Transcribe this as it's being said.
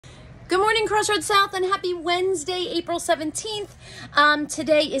Good morning, Crossroads South, and happy Wednesday, April 17th.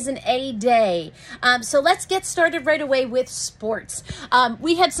 Today is an A day. So let's get started right away with sports.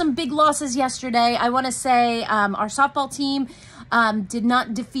 We had some big losses yesterday. I want to say our softball team did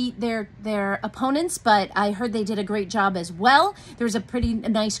not defeat their opponents, but I heard they did a great job as well. There's a pretty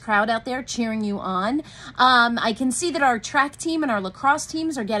nice crowd out there cheering you on. I can see that our track team and our lacrosse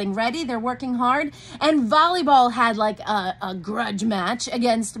teams are getting ready. They're working hard. And volleyball had like a grudge match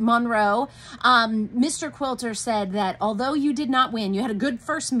against Monroe. Mr. Quilter said that although you did not win, you had a good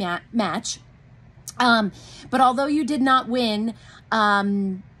first match, but although you did not win,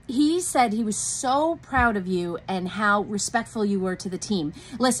 he said he was so proud of you and how respectful you were to the team.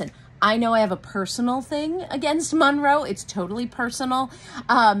 Listen, I know I have a personal thing against Monroe. It's totally personal,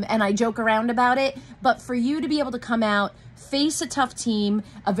 and I joke around about it. But for you to be able to come out, face a tough team,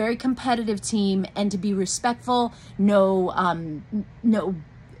 a very competitive team, and to be respectful, no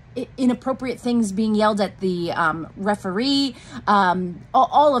inappropriate things being yelled at the referee,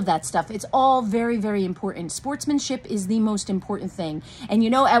 all of that stuff. It's all very, very important. Sportsmanship is the most important thing. And you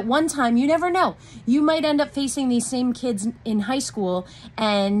know, at one time, you never know. You might end up facing these same kids in high school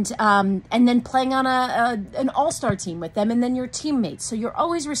and then playing on an all-star team with them and then your teammates. So you're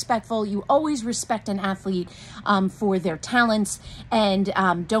always respectful. You always respect an athlete for their talents, and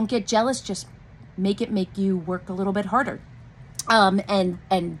don't get jealous. Just make you work a little bit harder.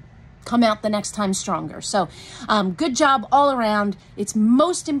 And come out the next time stronger. So good job all around. It's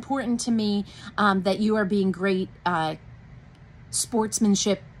most important to me that you are being great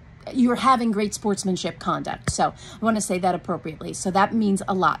sportsmanship. You're having great sportsmanship conduct. So I want to say that appropriately. So that means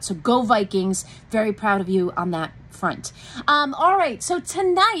a lot. So go Vikings. Very proud of you on that front. All right, so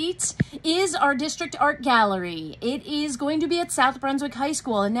tonight is our district art gallery. It is going to be at South Brunswick High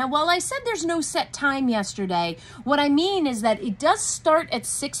School. And now, while I said there's no set time yesterday, what I mean is that it does start at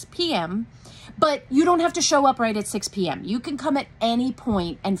 6 p.m., but you don't have to show up right at 6 p.m. You can come at any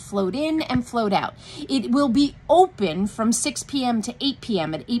point and float in and float out. It will be open from 6 p.m. to 8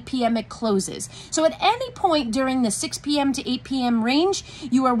 p.m. At 8 p.m. it closes. So at any point during the 6 p.m. to 8 p.m. range,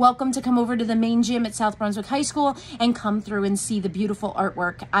 you are welcome to come over to the main gym at South Brunswick High School and come through and see the beautiful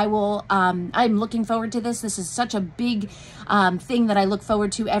artwork. I'm looking forward to this. This is such a big thing that I look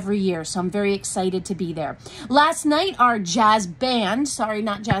forward to every year. So I'm very excited to be there. Last night, our jazz band, sorry,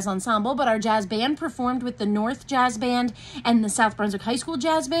 not jazz ensemble, but our jazz band performed with the North Jazz Band and the South Brunswick High School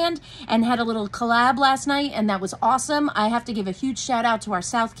Jazz Band and had a little collab last night, and that was awesome. I have to give a huge shout out to our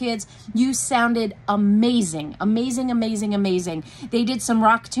South kids. You sounded amazing, amazing, amazing, amazing. They did some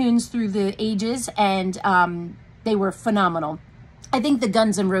rock tunes through the ages, and they were phenomenal. I think the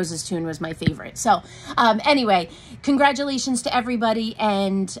Guns N' Roses tune was my favorite. So anyway, congratulations to everybody,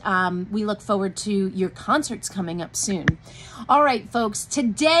 and we look forward to your concerts coming up soon. All right, folks,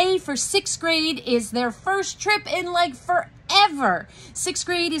 today for 6th grade is their first trip in like forever. 6th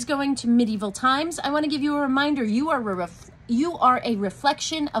grade is going to Medieval Times. I want to give you a reminder, you are a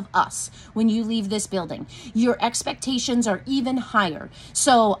reflection of us when you leave this building. Your expectations are even higher.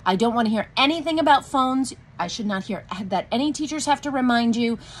 So I don't want to hear anything about phones. I should not hear that any teachers have to remind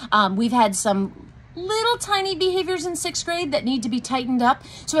you. We've had some little tiny behaviors in 6th grade that need to be tightened up.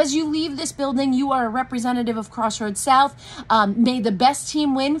 So as you leave this building, you are a representative of Crossroads South. May the best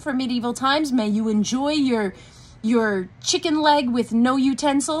team win for Medieval Times. May you enjoy your chicken leg with no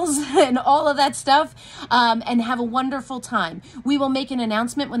utensils and all of that stuff, and have a wonderful time. We will make an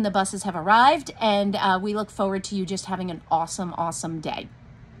announcement when the buses have arrived, and we look forward to you just having an awesome, awesome day.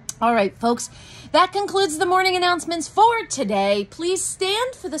 All right, folks, that concludes the morning announcements for today. Please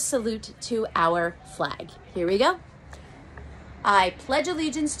stand for the salute to our flag. Here we go. I pledge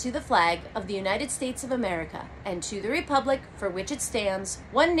allegiance to the flag of the United States of America and to the republic for which it stands,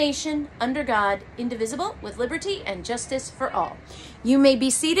 one nation, under God, indivisible, with liberty and justice for all. You may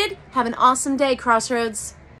be seated. Have an awesome day, Crossroads.